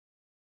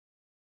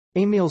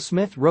Emile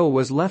Smith-Rowe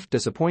was left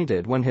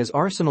disappointed when his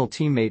Arsenal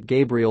teammate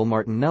Gabriel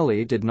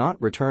Martinelli did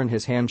not return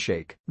his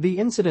handshake. The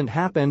incident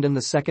happened in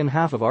the second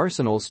half of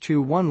Arsenal's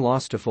 2-1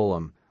 loss to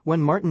Fulham, when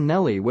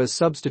Martinelli was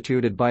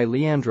substituted by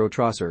Leandro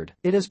Trossard.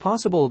 It is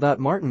possible that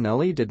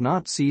Martinelli did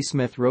not see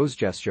Smith-Rowe's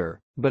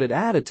gesture, but it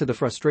added to the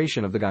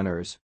frustration of the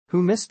Gunners,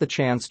 who missed the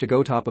chance to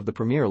go top of the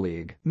Premier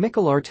League.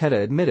 Mikel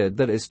Arteta admitted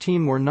that his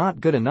team were not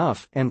good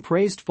enough and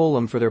praised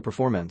Fulham for their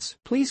performance.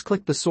 Please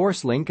click the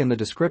source link in the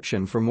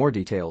description for more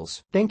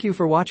details. Thank you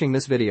for watching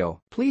this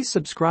video. Please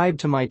subscribe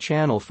to my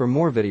channel for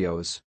more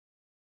videos.